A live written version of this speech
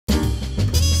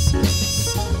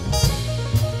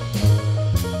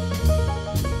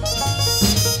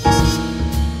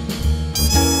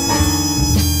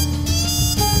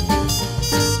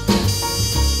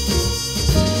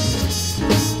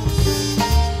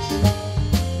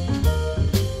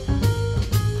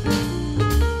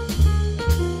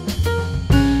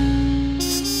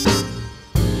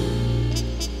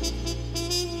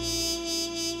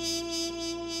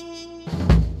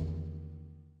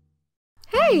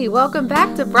Hey, welcome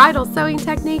back to Bridal Sewing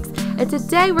Techniques, and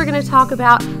today we're going to talk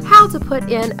about how to put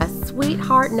in a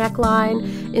sweetheart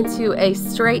neckline into a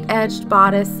straight-edged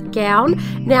bodice gown.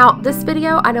 Now, this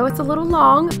video, I know it's a little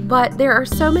long, but there are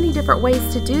so many different ways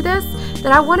to do this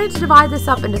that I wanted to divide this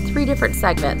up into 3 different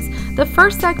segments. The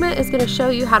first segment is going to show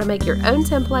you how to make your own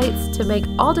templates to make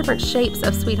all different shapes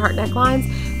of sweetheart necklines.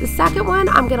 The second one,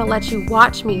 I'm going to let you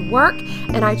watch me work,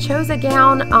 and I chose a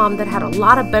gown that had a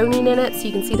lot of boning in it so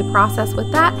you can see the process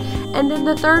with that. And then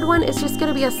the third one is just going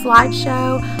to be a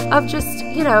slideshow of just,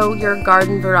 you know, your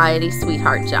garden variety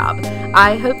sweetheart job.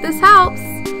 I hope this helps.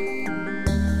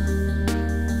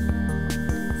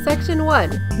 Section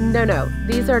 1. No,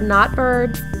 these are not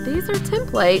birds. These are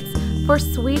templates for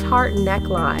sweetheart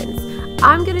necklines.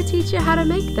 I'm going to teach you how to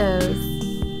make those.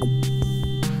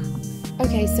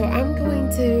 Okay, so I'm going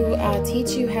to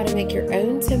teach you how to make your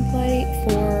own template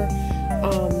for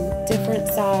different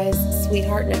size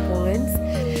sweetheart necklines.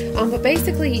 But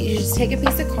basically, you just take a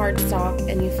piece of cardstock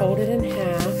and you fold it in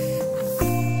half,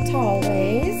 tall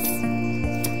ways,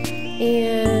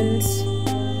 and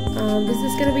this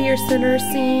is going to be your center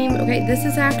seam. Okay, this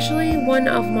is actually one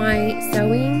of my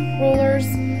sewing rollers.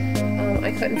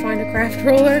 I couldn't find a craft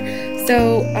roller,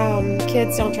 so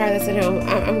kids, don't try this at home.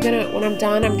 When I'm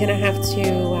done, I'm gonna have to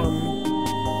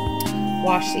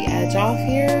wash the edge off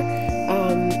here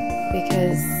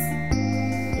because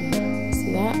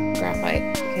see that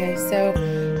graphite. Okay, so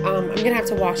I'm gonna have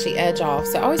to wash the edge off.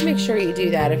 So always make sure you do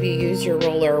that if you use your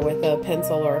roller with a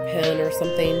pencil or a pen or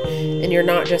something, and you're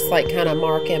not just like kind of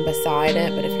marking beside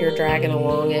it, but if you're dragging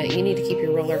along it, you need to keep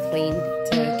your roller clean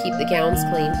to keep the gowns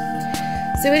clean.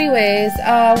 So anyways,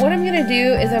 what I'm going to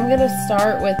do is I'm going to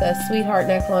start with a sweetheart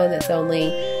neckline that's only,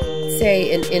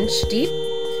 say, 1 inch deep.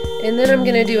 And then I'm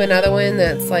going to do another one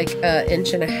that's like 1.5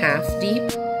 inches deep.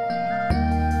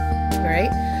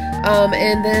 Alright.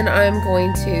 And then I'm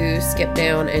going to skip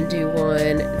down and do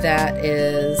one that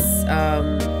is,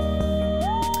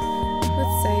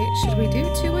 let's say, should we do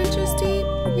 2 inches deep?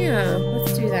 Yeah,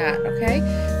 let's do that, okay?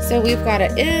 So we've got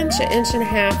 1 inch, 1.5 inches,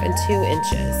 and 2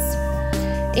 inches.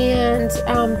 And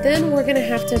then we're going to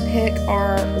have to pick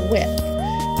our width.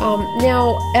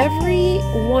 Now, every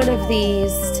one of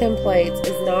these templates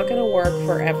is not going to work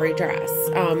for every dress.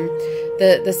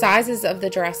 The sizes of the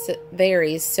dress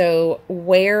varies, so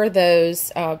where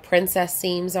those princess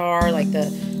seams are, like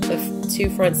the 2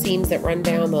 front seams that run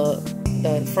down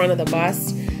the front of the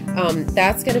bust,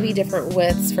 that's going to be different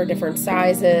widths for different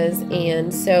sizes.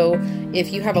 And so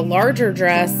if you have a larger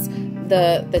dress,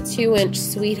 the 2-inch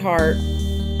sweetheart,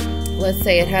 let's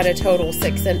say it had a total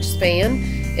 6-inch span,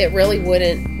 it really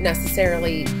wouldn't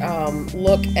necessarily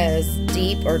look as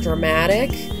deep or dramatic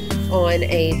on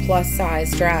a plus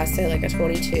size dress, say like a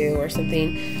 22 or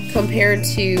something, compared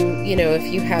to, you know, if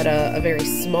you had a very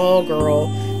small girl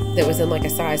that was in like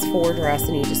a size 4 dress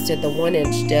and you just did the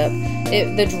 1-inch dip,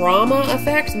 the drama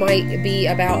effect might be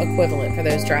about equivalent for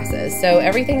those dresses. So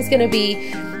everything's going to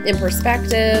be in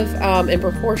perspective, in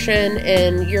proportion,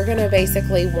 and you're going to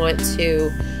basically want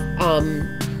to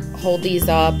hold these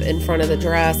up in front of the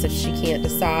dress if she can't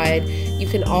decide. You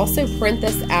can also print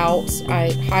this out.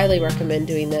 I highly recommend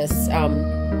doing this.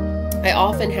 I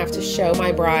often have to show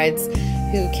my brides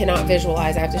who cannot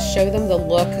visualize, I have to show them the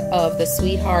look of the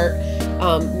sweetheart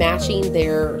matching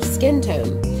their skin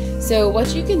tone. So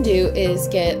what you can do is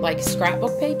get like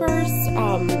scrapbook papers,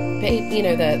 you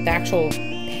know, the actual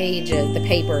pages, the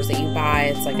papers that you buy.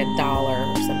 It's like $1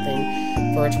 or something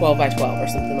for a 12 by 12 or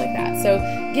something like that. So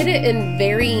get it in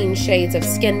varying shades of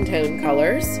skin tone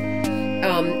colors,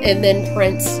 and then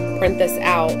print this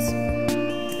out,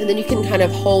 and then you can kind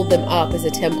of hold them up as a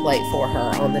template for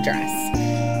her on the dress.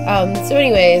 So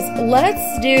anyways, let's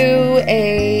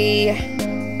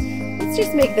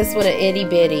just make this one an itty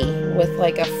bitty with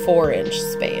like a 4-inch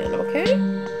span, okay?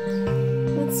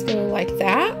 Let's go like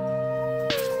that.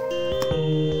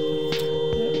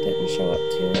 Show up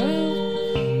too low.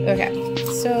 Okay,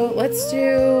 so let's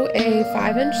do a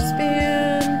 5-inch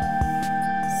span.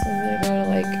 So I'm gonna go to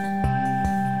like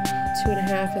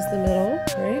 2.5 is the middle,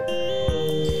 right?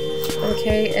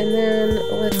 Okay, and then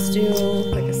let's do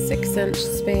like a 6-inch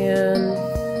span.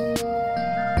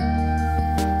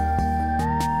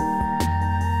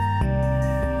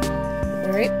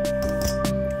 All right.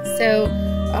 So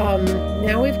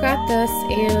now we've got this,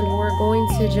 and we're going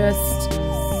to just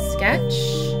sketch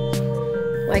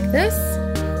like this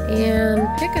and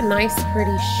pick a nice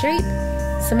pretty shape.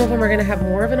 Some of them are going to have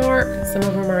more of an arc, some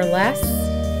of them are less,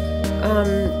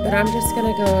 but I'm just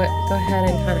going to go ahead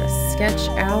and kind of sketch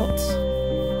out.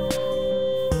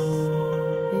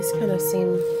 These kind of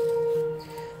seem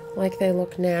like they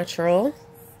look natural.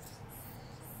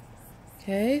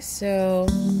 Okay, so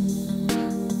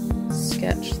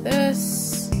sketch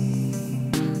this.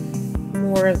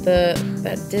 More of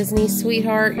that Disney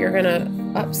sweetheart. You're gonna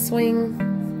upswing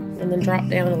and then drop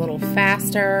down a little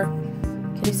faster.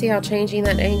 Can you see how changing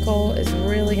that ankle is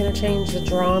really gonna change the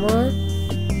drama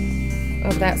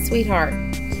of that sweetheart?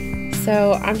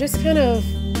 So I'm just kind of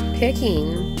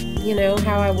picking, you know,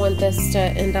 how I want this to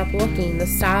end up looking, the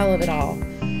style of it all.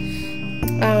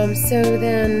 So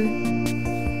then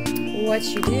what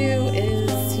you do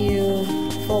is you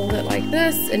fold it like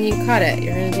this and you cut it.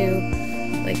 You're gonna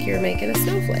do like you're making a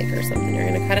snowflake or something. You're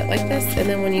gonna cut it like this, and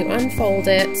then when you unfold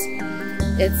it,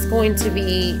 it's going to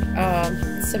be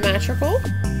symmetrical.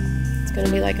 It's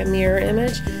gonna be like a mirror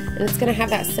image, and it's gonna have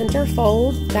that center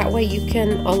fold. That way you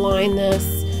can align this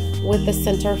with the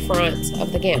center front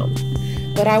of the gown.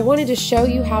 But I wanted to show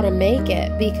you how to make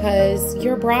it because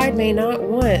your bride may not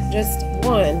want just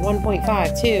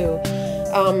 1.5, 2.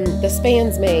 The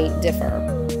spans may differ.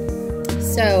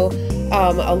 So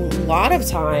a lot of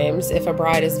times if a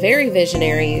bride is very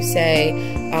visionary, you say,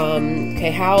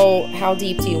 okay, how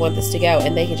deep do you want this to go?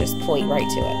 And they can just point right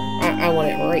to it. I want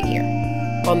it right here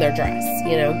on their dress,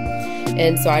 you know?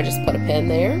 And so I just put a pin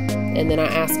there, and then I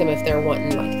ask them if they're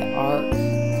wanting like the arc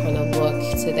kind of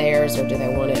look to theirs, or do they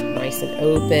want it nice and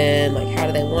open, like how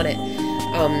do they want it?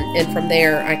 And from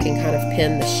there I can kind of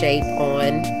pin the shape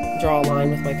on, draw a line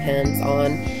with my pins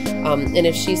on, and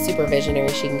if she's super visionary,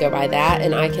 she can go by that,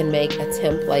 and I can make a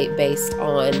template based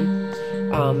on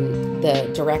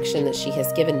the direction that she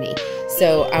has given me.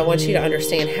 So I want you to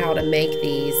understand how to make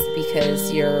these,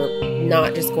 because you're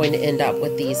not just going to end up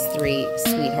with these 3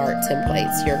 sweetheart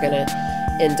templates. You're going to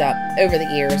end up over the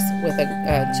years with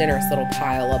a generous little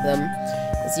pile of them.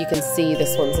 As you can see,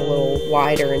 this one's a little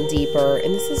wider and deeper,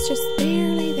 and this is just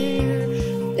barely there.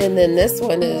 And then this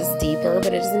one is deeper,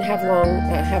 but it doesn't have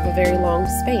a very long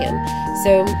span.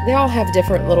 So they all have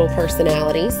different little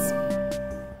personalities.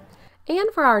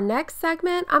 And for our next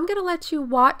segment, I'm going to let you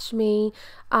watch me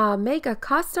make a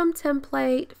custom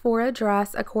template for a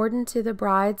dress according to the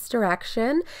bride's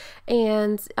direction,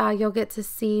 and you'll get to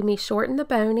see me shorten the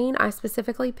boning. I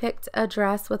specifically picked a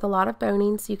dress with a lot of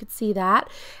boning so you could see that,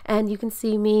 and you can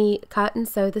see me cut and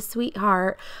sew the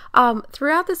sweetheart.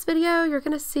 Throughout this video, you're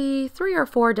going to see 3 or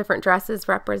 4 different dresses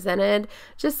represented,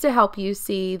 just to help you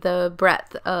see the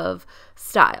breadth of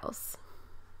styles.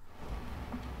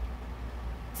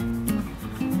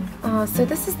 So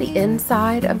this is the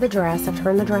inside of the dress. I've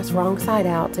turned the dress wrong side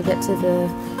out to get to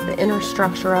the inner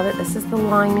structure of it. This is the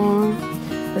lining,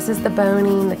 this is the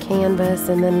boning, the canvas,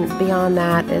 and then beyond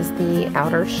that is the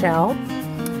outer shell.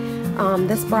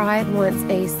 This bride wants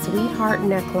a sweetheart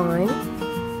neckline.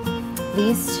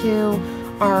 These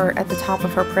 2 are at the top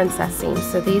of her princess seam.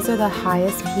 So these are the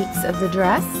highest peaks of the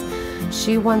dress.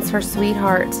 She wants her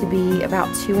sweetheart to be about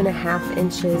 2.5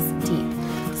 inches deep.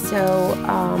 So,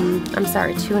 I'm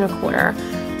sorry, 2 1/4.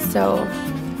 So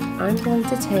I'm going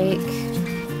to take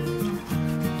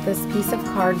this piece of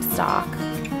cardstock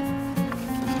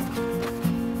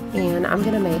and I'm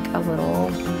going to make a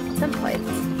little template.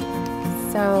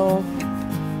 So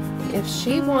if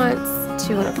she wants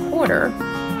 2 1/4,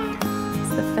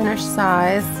 it's the finished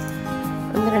size,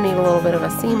 I'm going to need a little bit of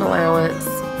a seam allowance.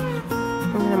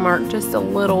 I'm going to mark just a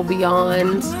little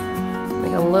beyond,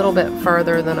 a little bit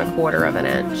further than 1/4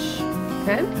 inch.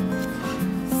 Okay,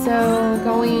 so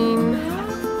going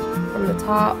from the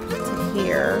top to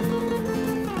here,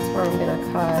 that's where I'm going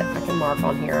to cut. I can mark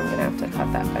on here. I'm going to have to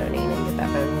cut that boning and get that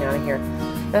boning out of here.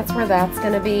 That's where that's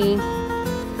going to be.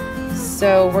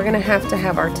 So we're going to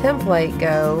have our template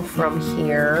go from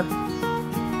here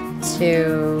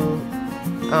to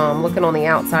looking on the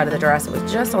outside of the dress. It was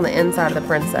just on the inside of the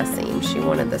princess seam. She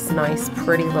wanted this nice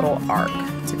pretty little arc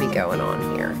to be going on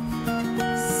here.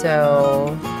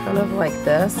 So kind of like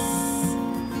this.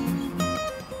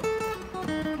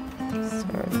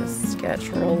 Start to sketch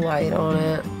real light on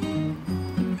it.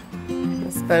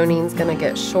 This boning's gonna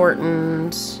get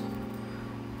shortened,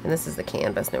 and this is the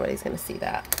canvas. Nobody's gonna see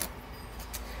that.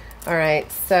 All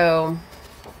right, so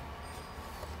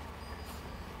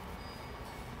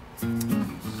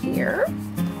here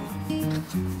you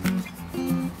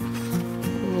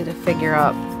need to figure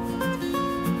out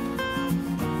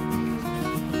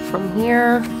from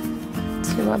here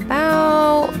to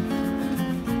about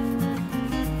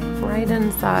right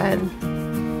inside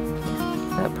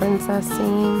that princess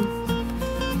seam.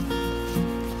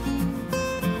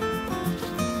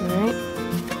 Alright,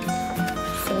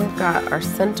 so we've got our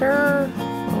center.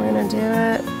 We're going to do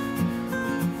it.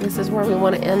 This is where we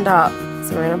want to end up.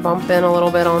 So we're going to bump in a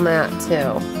little bit on that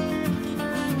too.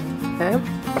 Okay,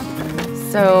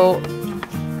 so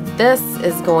this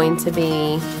is going to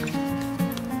be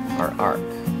our arc.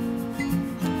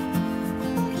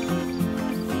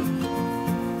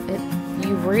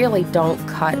 You really don't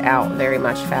cut out very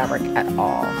much fabric at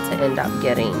all to end up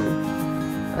getting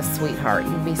a sweetheart.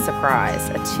 You'd be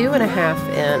surprised. A 2.5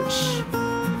 inch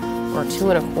or 2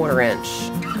 1/4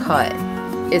 inch cut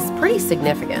is pretty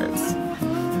significant,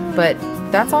 but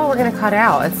that's all we're going to cut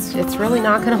out. It's really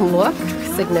not going to look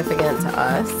significant to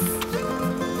us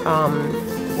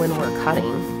when we're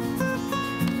cutting.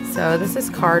 So this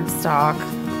is cardstock,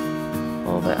 a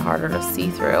little bit harder to see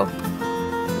through.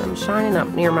 I'm shining up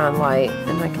near my light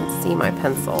and I can see my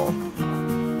pencil.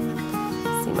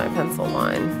 See my pencil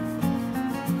line.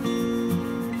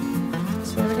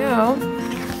 So there we go.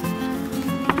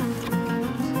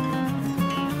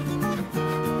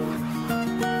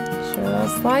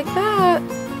 Just like that.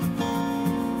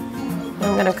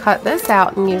 I'm going to cut this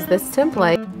out and use this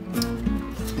template.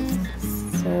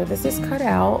 So this is cut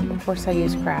out. Of course I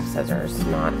use craft scissors,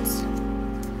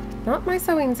 not my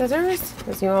sewing scissors,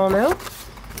 as you all know.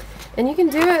 And you can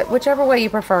do it whichever way you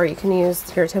prefer. You can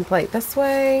use your template this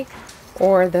way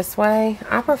or this way.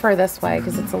 I prefer this way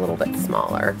because it's a little bit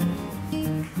smaller.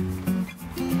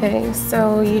 Okay,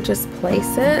 so you just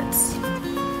place it.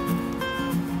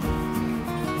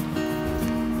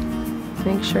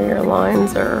 Make sure your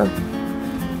lines are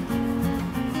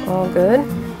all good.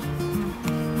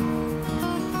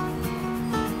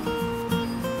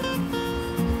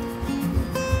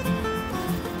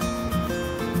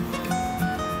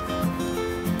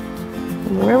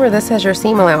 Remember, this has your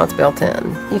seam allowance built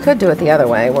in. You could do it the other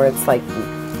way, where it's like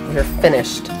your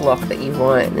finished look that you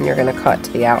want, and you're going to cut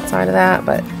to the outside of that,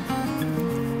 but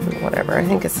whatever. I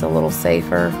think it's a little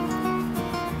safer.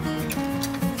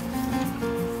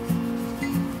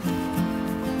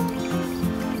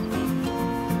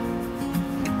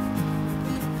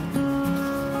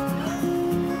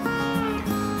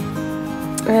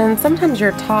 And sometimes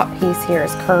your top piece here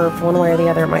is curved one way or the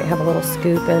other. It might have a little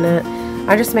scoop in it.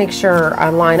 I just make sure I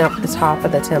line up the top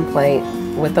of the template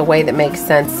with the way that makes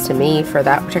sense to me for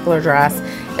that particular dress,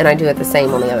 and I do it the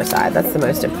same on the other side. That's the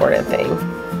most important thing.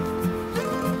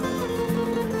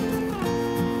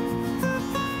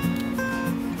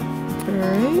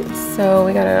 Alright, so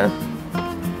we gotta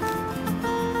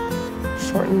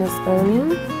shorten this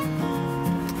boning.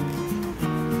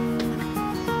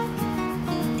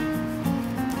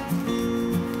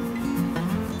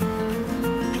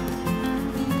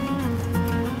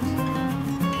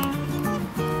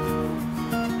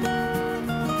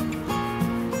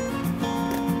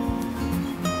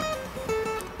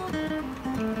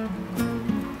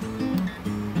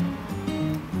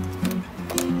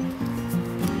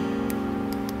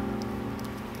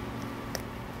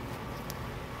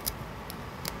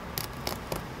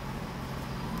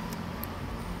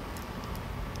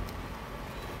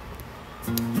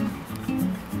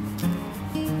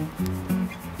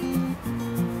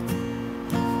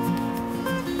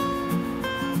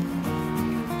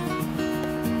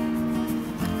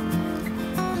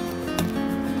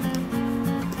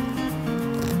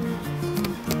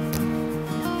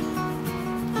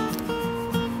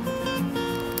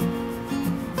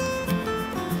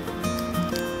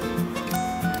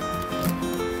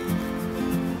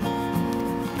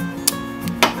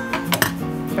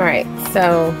 Alright,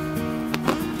 so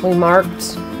we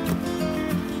marked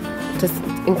to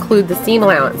include the seam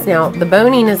allowance. Now the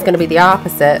boning is going to be the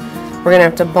opposite. We're going to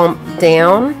have to bump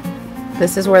down.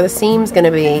 This is where the seam's going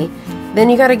to be. Then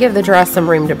you got to give the dress some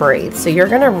room to breathe. So you're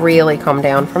going to really come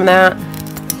down from that.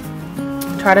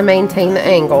 Try to maintain the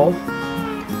angle.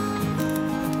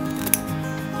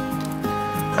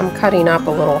 I'm cutting up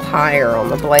a little higher on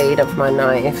the blade of my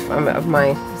knife, of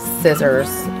my scissors,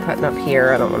 cutting up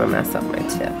here. I don't want to mess up my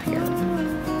tip here.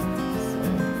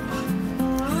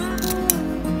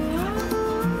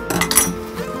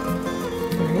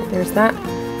 Alright, there's that.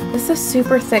 This is a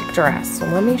super thick dress, so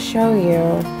let me show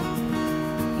you.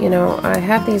 You know, I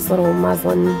have these little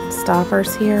muslin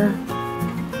stoppers here.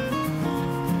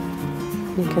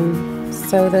 You can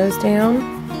sew those down.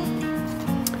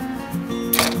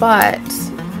 But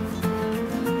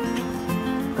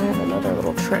I have another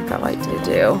little trick I like to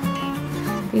do.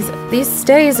 These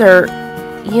stays are,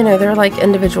 you know, they're like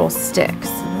individual sticks.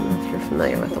 I don't know if you're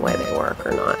familiar with the way they work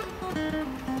or not.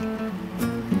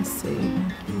 Let's see.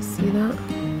 Can you see that?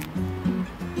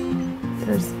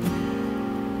 There's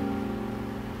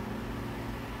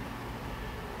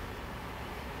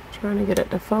trying to get it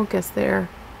to focus there.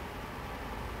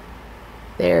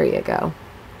 There you go.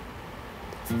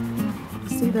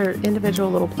 See, there are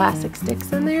individual little plastic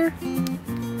sticks in there.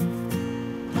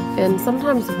 And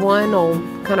sometimes one will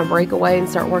kind of break away and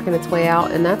start working its way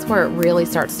out, and that's where it really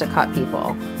starts to cut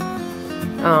people.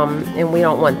 And we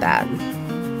don't want that.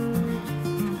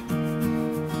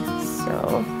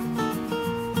 So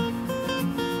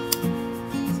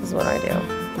this is what I do.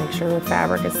 Make sure the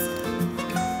fabric is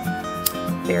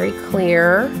very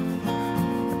clear.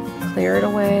 Clear it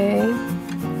away.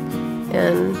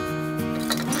 And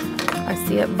I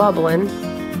see it bubbling.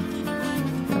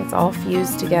 It's all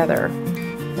fused together.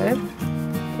 Okay?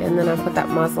 And then I put that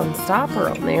muslin stopper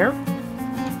on there.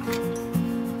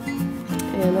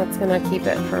 And that's going to keep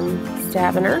it from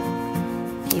stabbing her.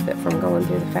 Keep it from going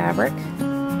through the fabric.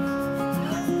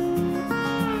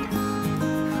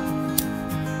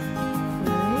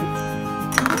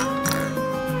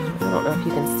 I don't know if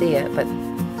you can see it, but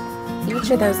each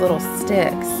of those little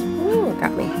sticks, ooh, it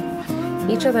got me.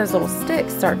 Each of those little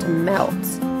sticks start to melt,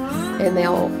 and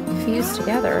they'll fuse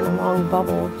together in a long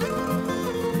bubble.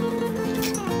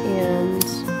 And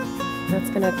that's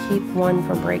going to keep one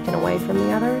from breaking away from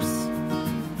the others.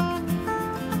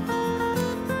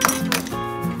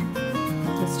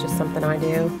 It's just something I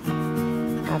do.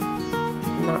 I've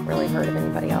not really heard of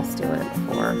anybody else doing it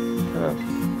before.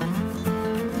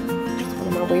 It's one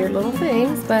of my weird little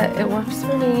things, but it works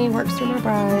for me, works for my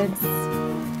brides.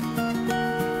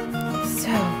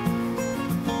 So,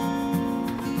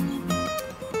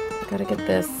 gotta get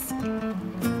this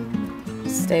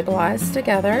stabilized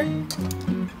together.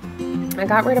 I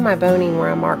got rid of my boning where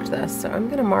I marked this, so I'm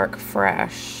gonna mark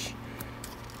fresh.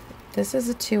 This is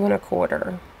a 2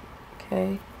 1/4.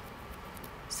 Okay,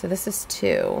 so this is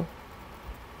 2.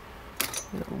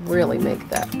 Really make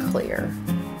that clear.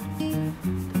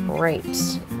 Right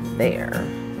there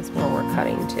is where we're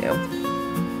cutting to.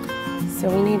 So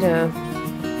we need to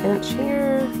pinch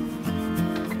here,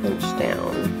 pinch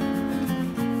down.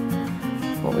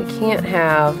 What we can't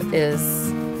have is,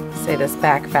 say, this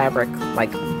back fabric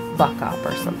like buck up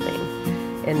or something,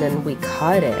 and then we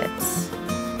cut it,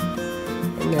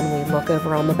 and then we look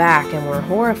over on the back and we're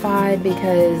horrified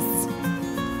because,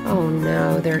 oh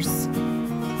no,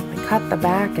 I cut the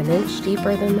back an inch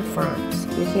deeper than the front.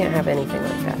 You can't have anything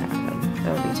like that happen.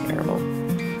 That would be terrible.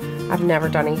 I've never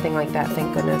done anything like that,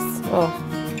 thank goodness. Oh,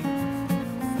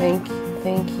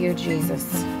 thank you,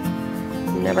 Jesus.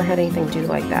 Never had anything do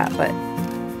like that, but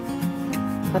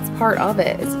that's part of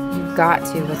it. Is you've got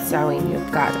to, with sewing,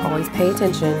 you've got to always pay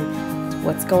attention to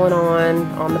what's going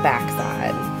on the back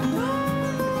side.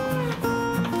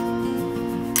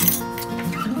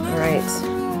 All right,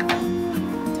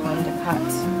 time to cut.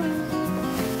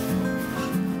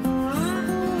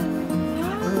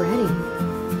 We're ready.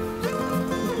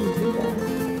 We can do that.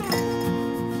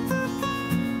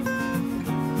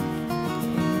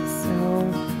 Okay, so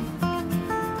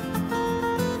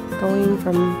going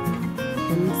from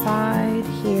inside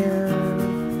here,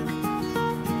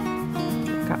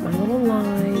 got my little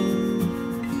line.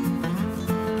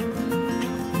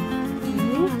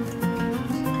 Okay.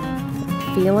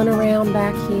 Feeling around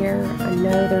back here. I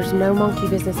know there's no monkey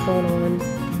business going on.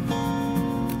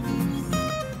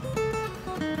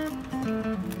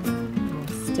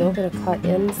 I'm still going to cut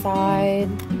inside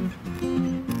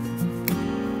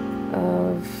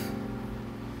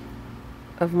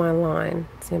of my line.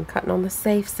 See, I'm cutting on the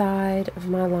safe side of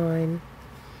my line.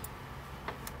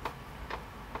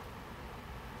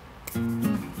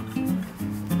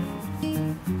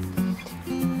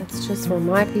 That's just where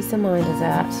my peace of mind is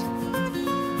at.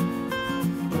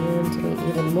 And to be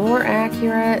even more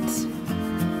accurate,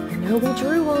 I know we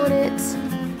drew on it,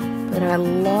 but I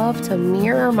love to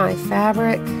mirror my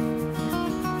fabric.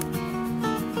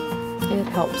 It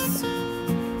helps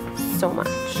so much.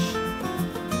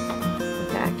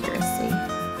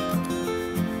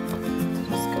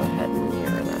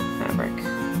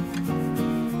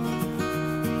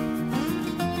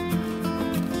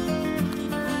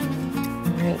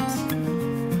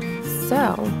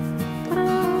 So,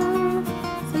 ta-da!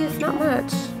 See, it's not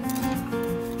much.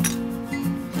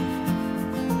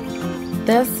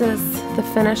 This is the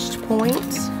finished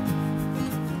point.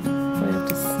 I have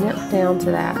to snip down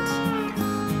to that.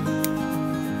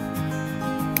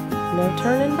 No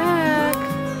turning back.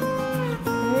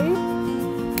 Okay.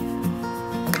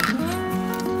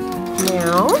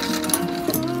 Now,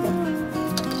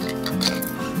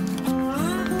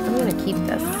 I'm going to keep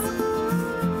this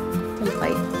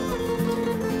template.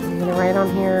 I'm going to write on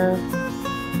here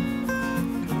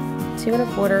 2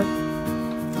 1/4,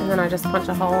 and then I just punch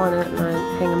a hole in it and I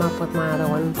hang them up with my other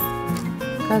ones.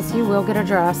 Because you will get a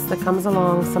dress that comes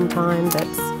along sometime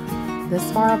that's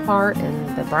this far apart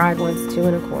and the bride wants 2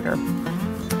 1/4.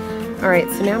 Alright,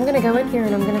 so now I'm going to go in here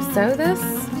and I'm going to sew this.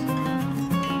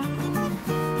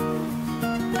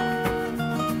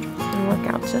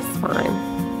 just fine.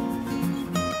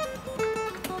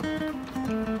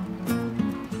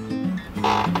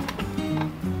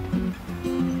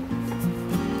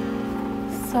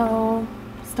 So,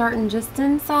 starting just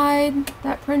inside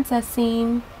that princess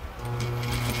seam, I'm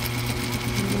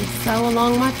going to sew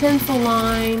along my pencil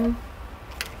line.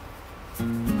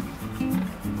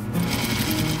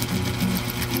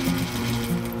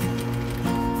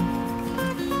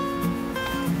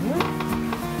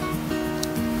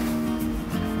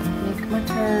 Make my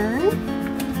turn.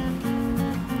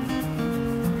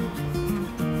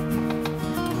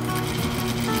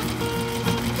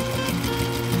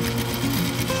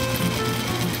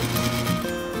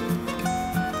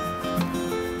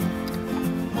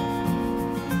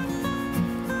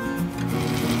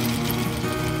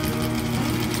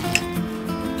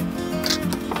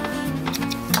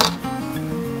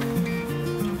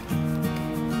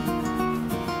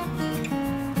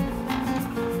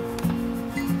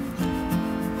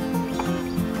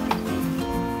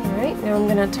 Now I'm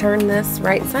going to turn this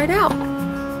right side out.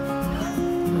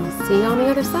 I'll see you on the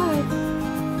other side.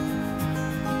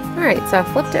 Alright, so I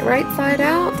flipped it right side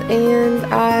out and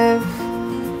I've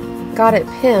got it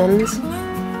pinned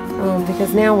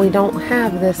because now we don't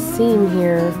have this seam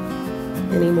here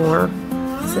anymore.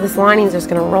 So this lining is just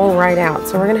going to roll right out.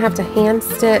 So we're going to have to hand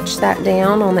stitch that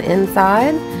down on the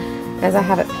inside as I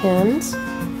have it pinned.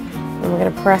 And we're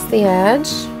going to press the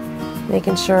edge,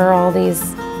 making sure all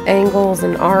these angles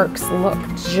and arcs look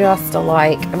just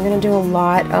alike. I'm going to do a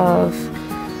lot of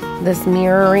this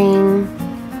mirroring,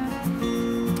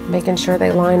 making sure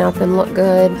they line up and look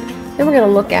good. Then we're going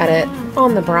to look at it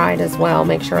on the bride as well,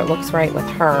 make sure it looks right with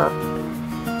her,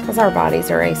 because our bodies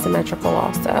are asymmetrical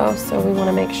also, so we want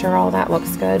to make sure all that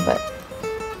looks good. But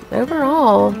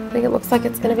overall, I think it looks like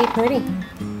it's going to be pretty.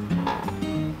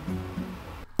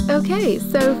 Okay,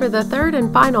 so for the third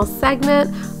and final segment,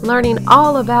 learning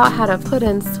all about how to put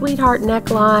in sweetheart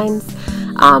necklines,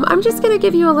 I'm just going to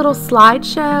give you a little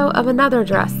slideshow of another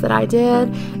dress that I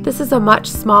did. This is a much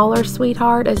smaller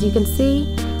sweetheart, as you can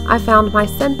see. I found my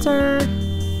center.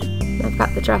 I've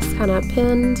got the dress kind of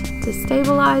pinned to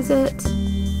stabilize it.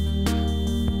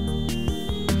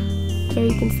 There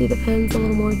you can see the pins a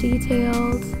little more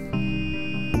detailed.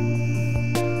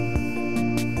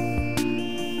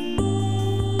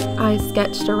 I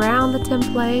sketched around the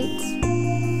template.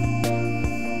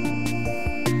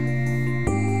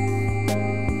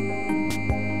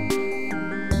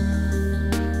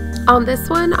 On this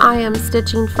one, I am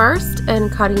stitching first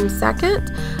and cutting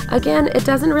second. Again, it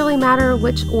doesn't really matter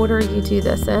which order you do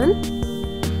this in.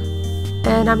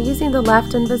 And I'm using the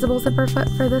left invisible zipper foot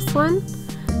for this one.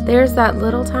 There's that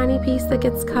little tiny piece that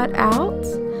gets cut out.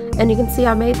 And you can see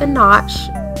I made the notch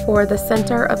for the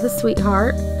center of the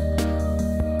sweetheart.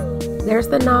 There's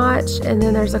the notch, and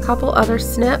then there's a couple other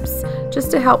snips just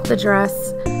to help the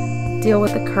dress deal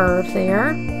with the curve there.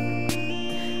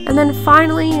 And then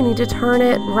finally, you need to turn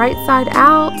it right side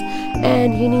out,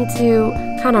 and you need to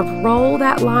kind of roll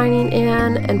that lining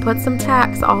in and put some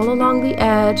tacks all along the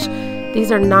edge.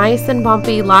 These are nice and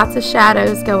bumpy, lots of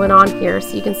shadows going on here,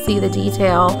 so you can see the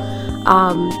detail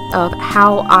of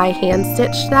how I hand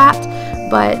stitched that.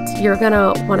 But you're going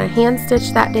to want to hand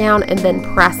stitch that down and then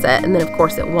press it, and then of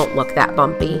course it won't look that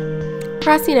bumpy.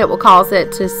 Pressing it will cause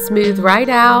it to smooth right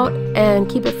out and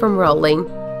keep it from rolling.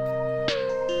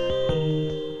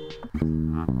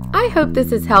 I hope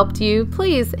this has helped you.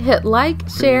 Please hit like,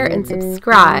 share, and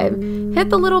subscribe. Hit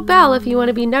the little bell if you want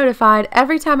to be notified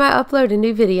every time I upload a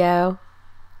new video.